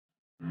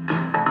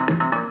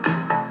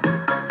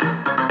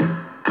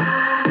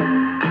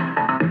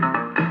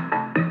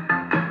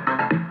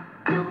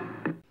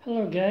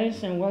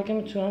guys, and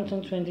welcome to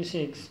Anton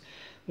 26.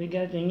 We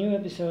got a new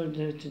episode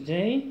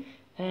today,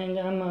 and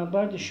I'm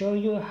about to show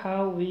you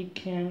how we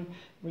can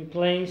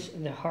replace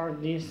the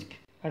hard disk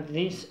at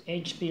this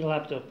HP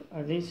laptop,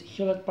 at this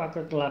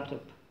Hewlett-Packard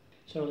laptop.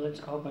 So let's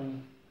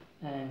open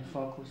and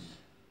focus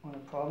on the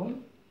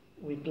problem.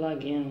 We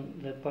plug in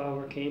the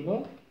power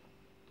cable,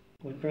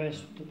 we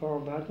press the power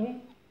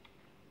button,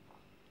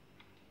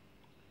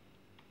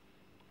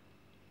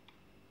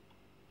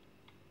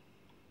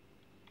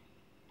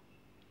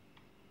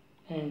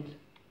 and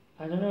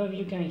I don't know if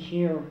you can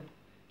hear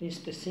this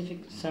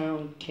specific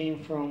sound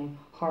came from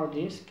hard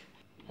disk,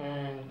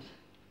 and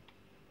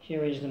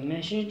here is the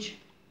message.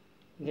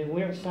 The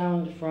weird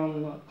sound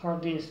from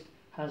hard disk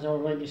has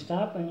already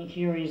stopped, and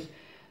here is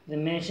the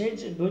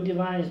message: boot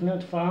device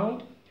not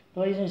found.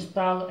 Please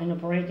install an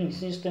operating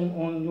system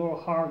on your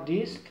hard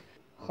disk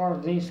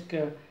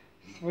 3FO.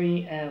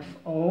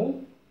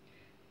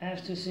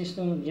 After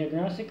system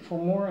diagnostic. For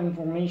more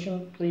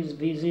information, please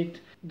visit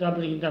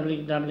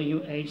www.hp.com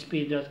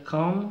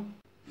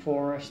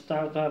for a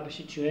startup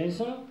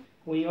situation.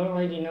 We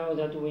already know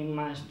that we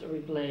must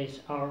replace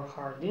our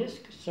hard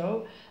disk,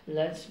 so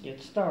let's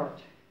get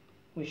started.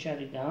 We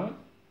shut it down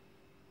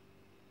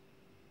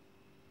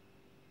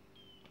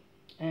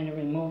and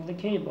remove the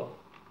cable.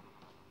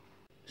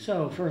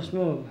 So first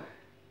move,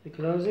 we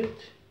close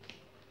it,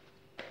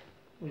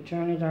 we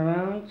turn it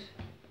around.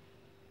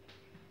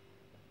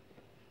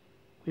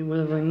 We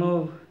will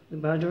remove the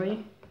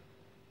battery,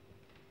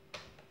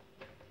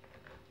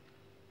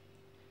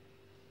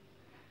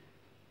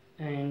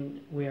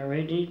 and we are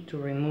ready to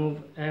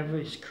remove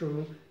every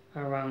screw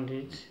around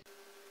it.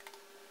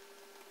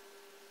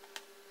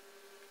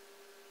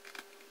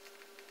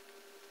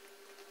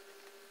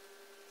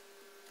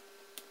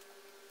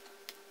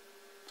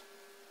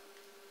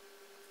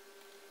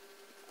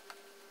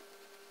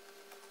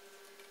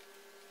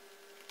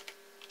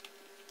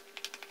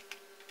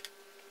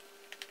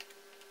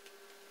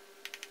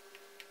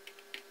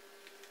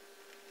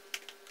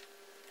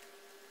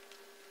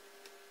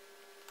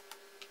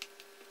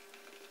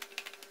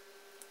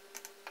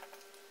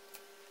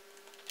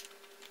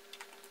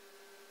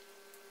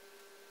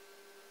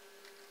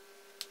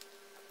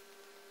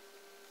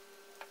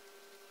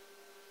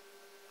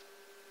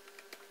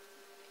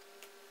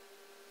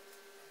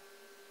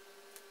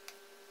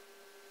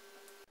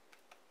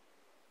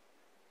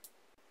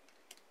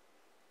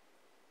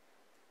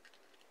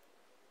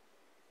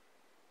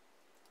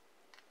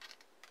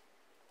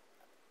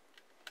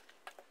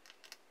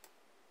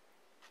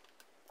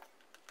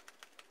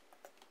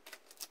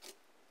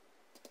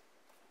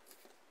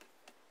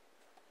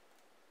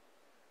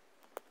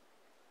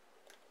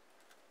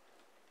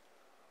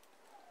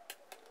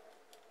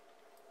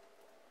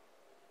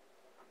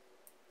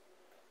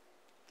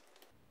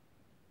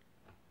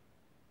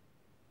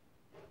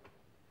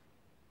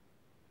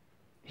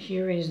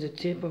 Here is the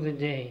tip of the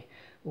day.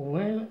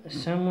 When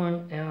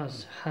someone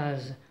else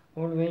has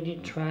already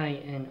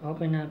tried and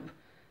opened up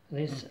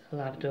this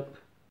laptop,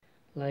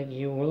 like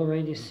you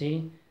already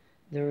see,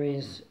 there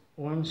is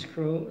one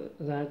screw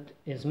that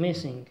is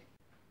missing.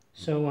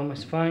 So I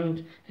must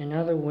find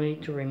another way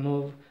to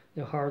remove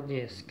the hard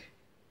disk.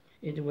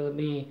 It will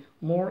be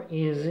more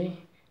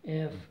easy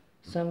if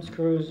some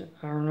screws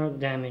are not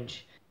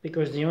damaged,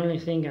 because the only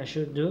thing I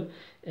should do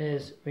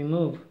is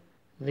remove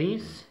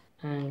this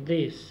and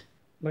this.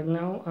 But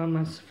now I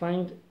must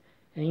find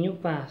a new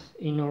path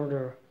in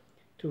order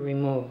to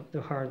remove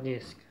the hard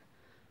disk.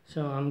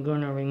 So I'm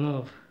gonna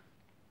remove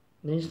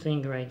this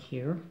thing right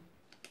here.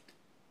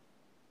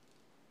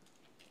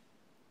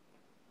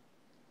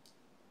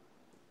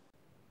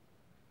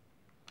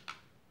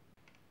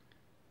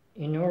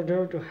 In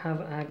order to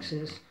have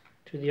access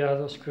to the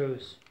other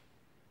screws.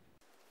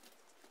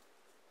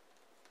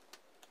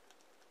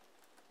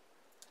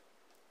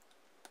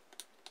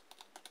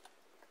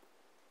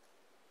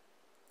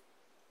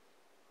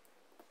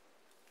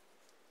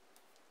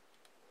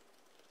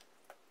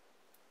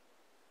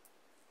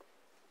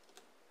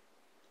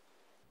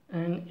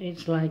 And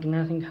it's like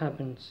nothing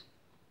happens.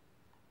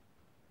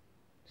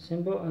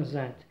 Simple as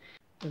that.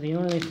 The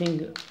only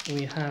thing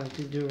we have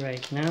to do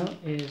right now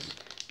is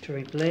to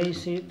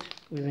replace it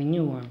with a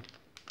new one.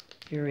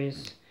 Here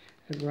is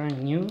a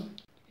brand new.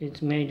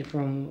 It's made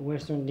from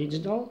Western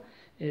Digital.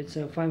 It's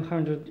a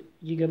 500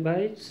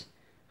 gigabytes,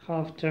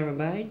 half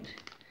terabyte.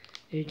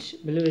 It's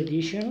blue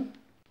edition.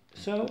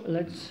 So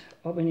let's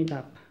open it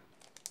up.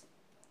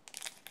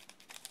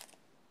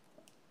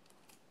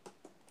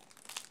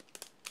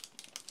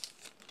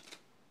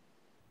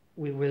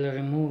 We will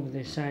remove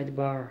the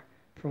sidebar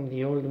from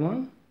the old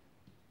one.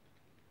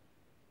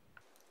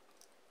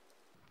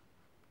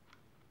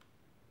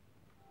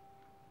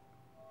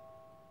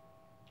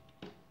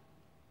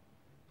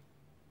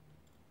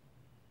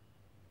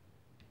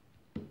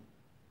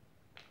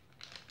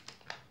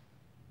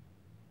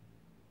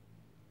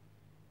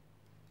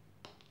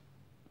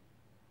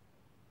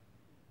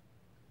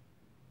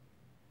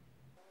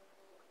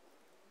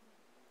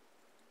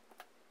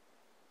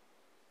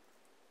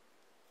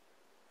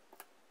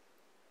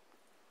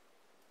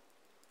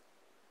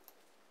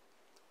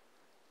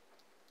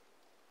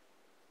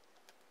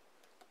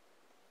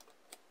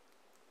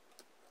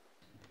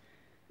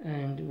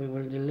 and we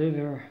will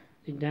deliver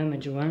the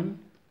damaged one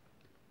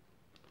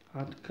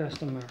at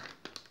customer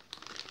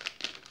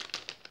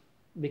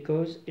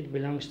because it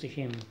belongs to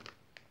him.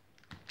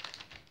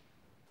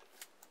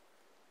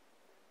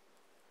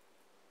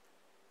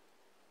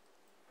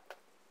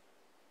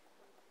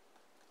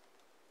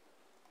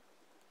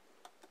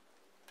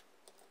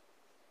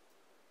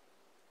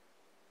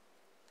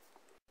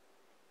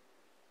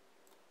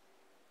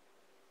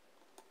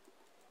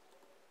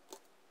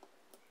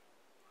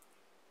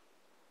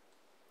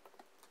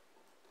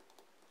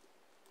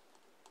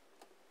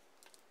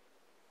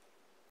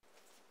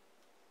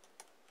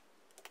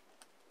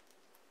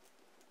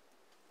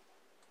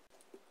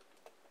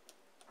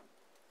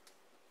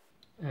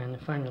 And the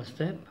final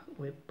step,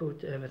 we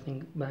put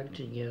everything back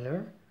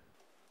together.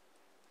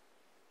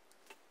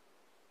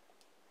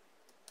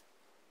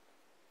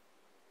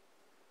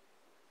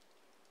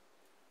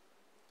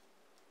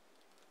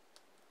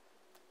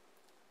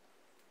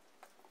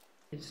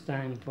 It's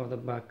time for the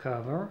back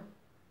cover.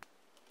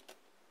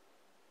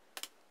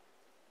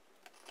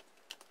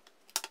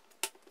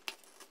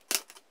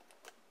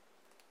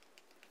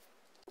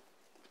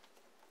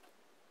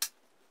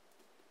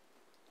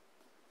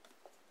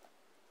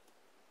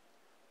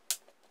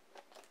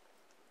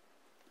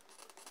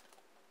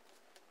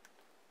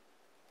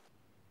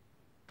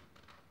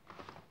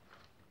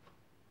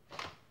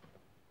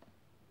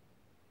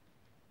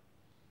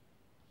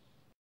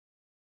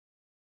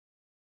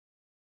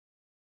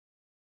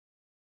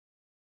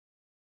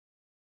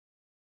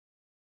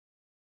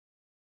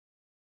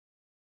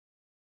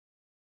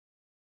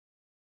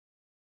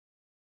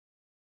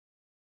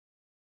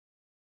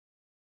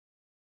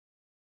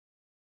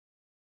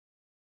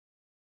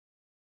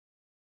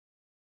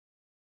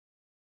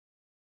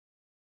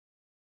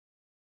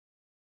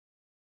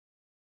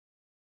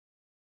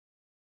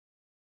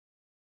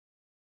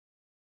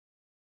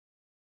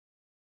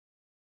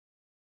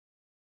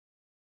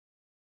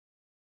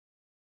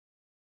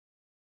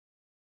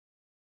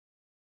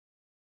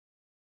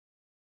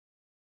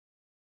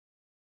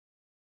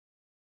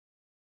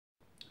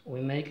 We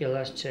make a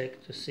last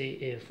check to see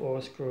if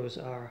all screws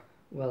are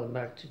well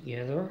back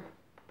together.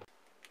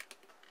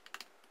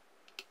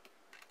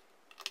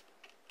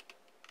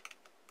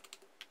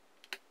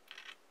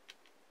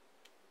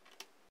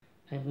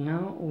 And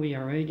now we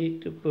are ready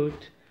to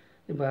put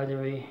the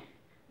battery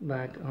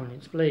back on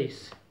its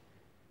place.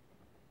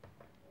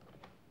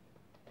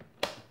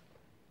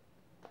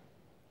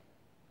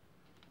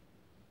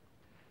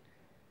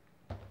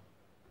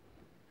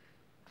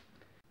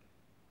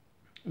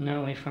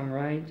 Now, if I'm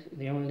right,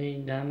 the only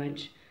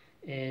damage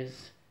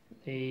is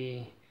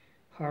the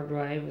hard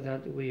drive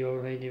that we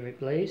already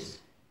replaced.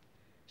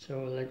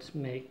 So let's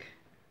make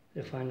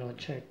the final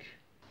check.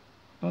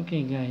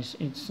 Okay guys,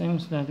 it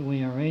seems that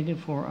we are ready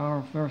for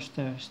our first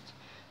test.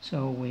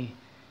 So we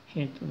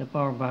hit the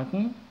power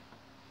button.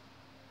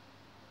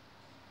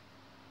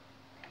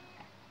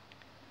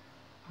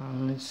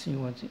 And let's see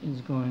what is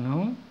going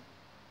on.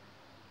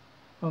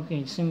 Okay,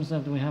 it seems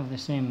that we have the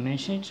same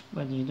message,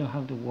 but you don't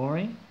have to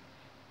worry.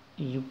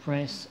 You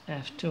press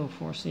F2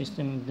 for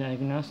system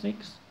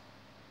diagnostics.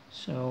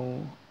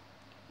 So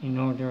in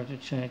order to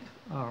check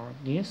our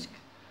disk,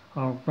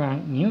 our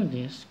brand new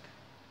disk,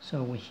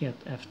 so we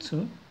hit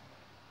F2.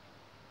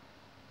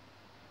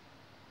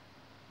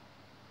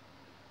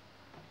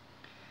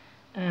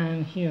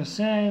 And here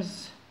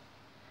says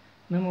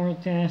memory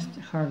test,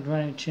 hard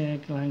drive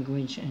check,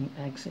 language and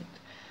exit.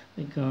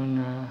 We're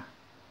gonna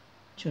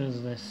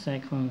choose the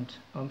second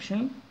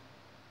option,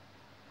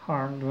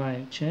 hard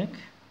drive check.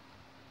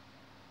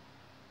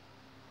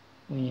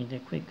 We need a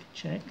quick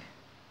check,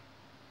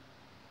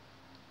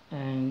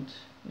 and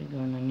we're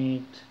gonna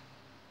need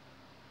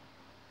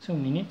 2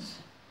 minutes,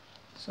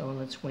 so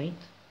let's wait.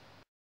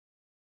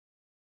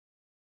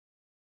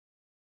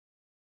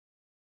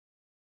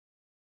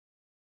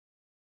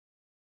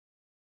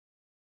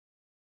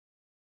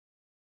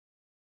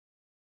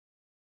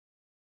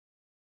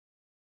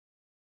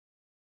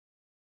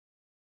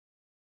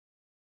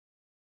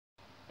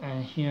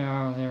 And here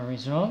are the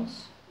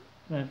results.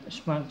 That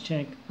smart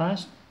check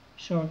passed,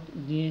 short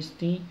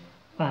DST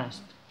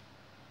passed.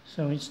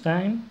 So it's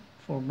time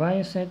for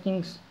BIOS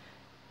settings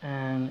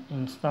and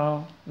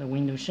install the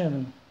Windows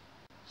 7.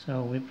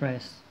 So we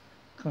press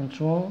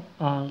Ctrl,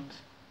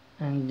 Alt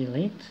and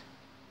Delete,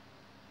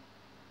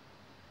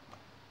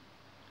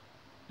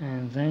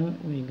 and then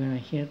we're gonna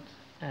hit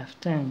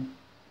F10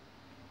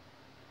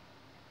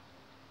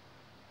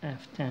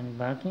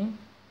 button,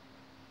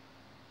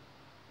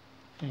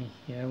 and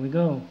here we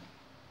go.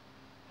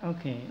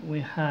 Okay,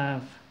 we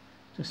have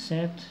to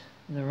set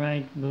the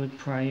right boot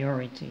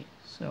priority,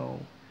 so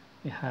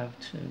we have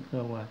to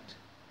go at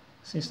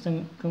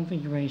System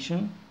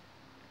Configuration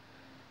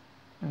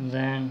and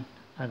then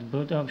at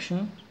Boot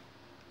Option,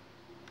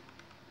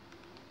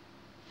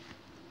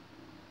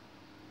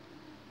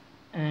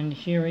 and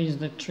here is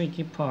the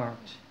tricky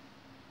part.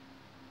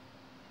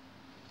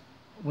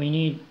 We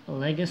need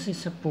legacy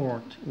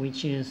support,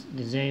 which is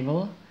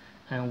disabled.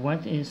 And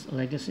what is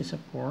legacy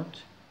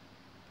support?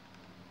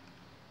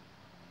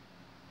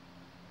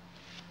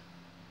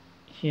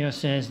 Here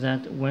says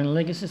that when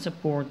legacy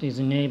support is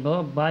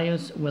enabled,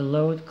 BIOS will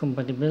load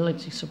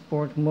compatibility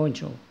support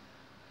module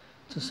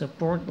to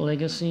support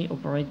legacy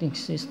operating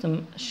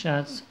system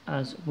such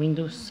as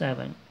Windows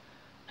 7,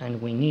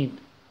 and we need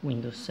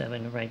Windows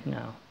 7 right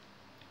now,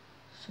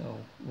 so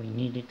we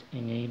need it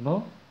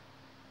enabled.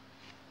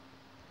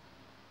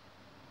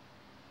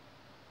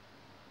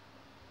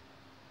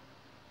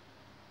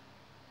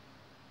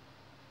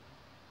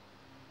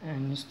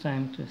 And it's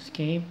time to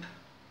escape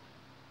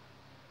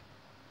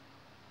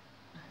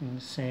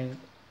and save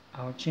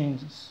our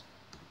changes.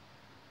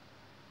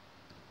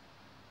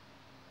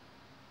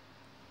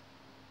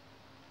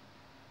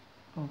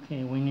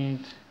 Okay, we need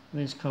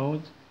this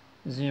code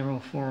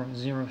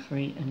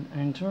 0403 and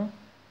enter.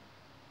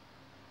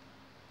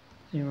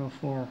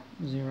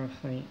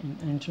 0403 and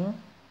enter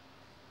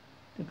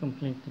to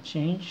complete the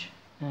change,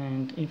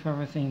 and if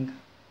everything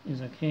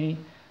is okay,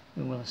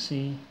 we will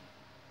see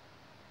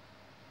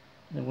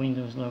the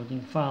Windows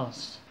loading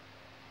files.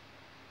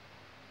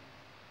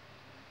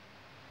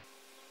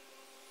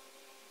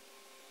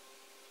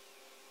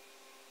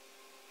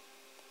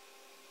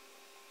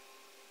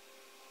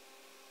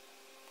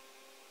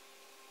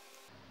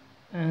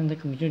 And the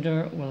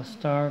computer will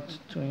start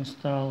to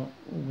install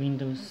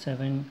Windows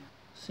 7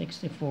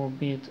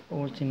 64-bit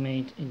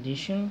Ultimate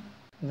Edition.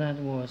 That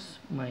was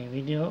my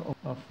video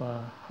of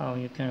how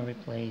you can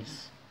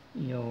replace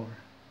your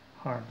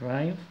hard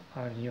drive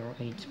or your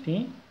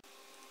HP.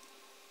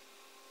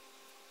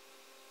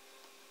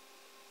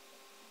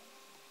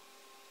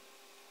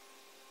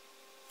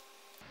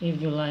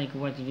 If you like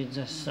what you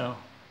just saw,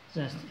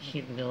 just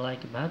hit the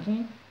like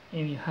button.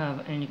 If you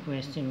have any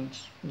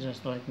questions,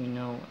 just let me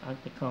know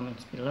at the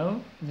comments below.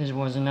 This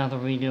was another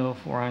video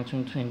for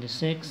Anton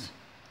 26.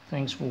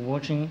 Thanks for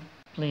watching.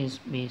 Please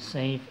be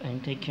safe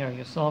and take care of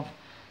yourself.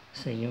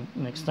 See you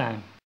next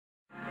time.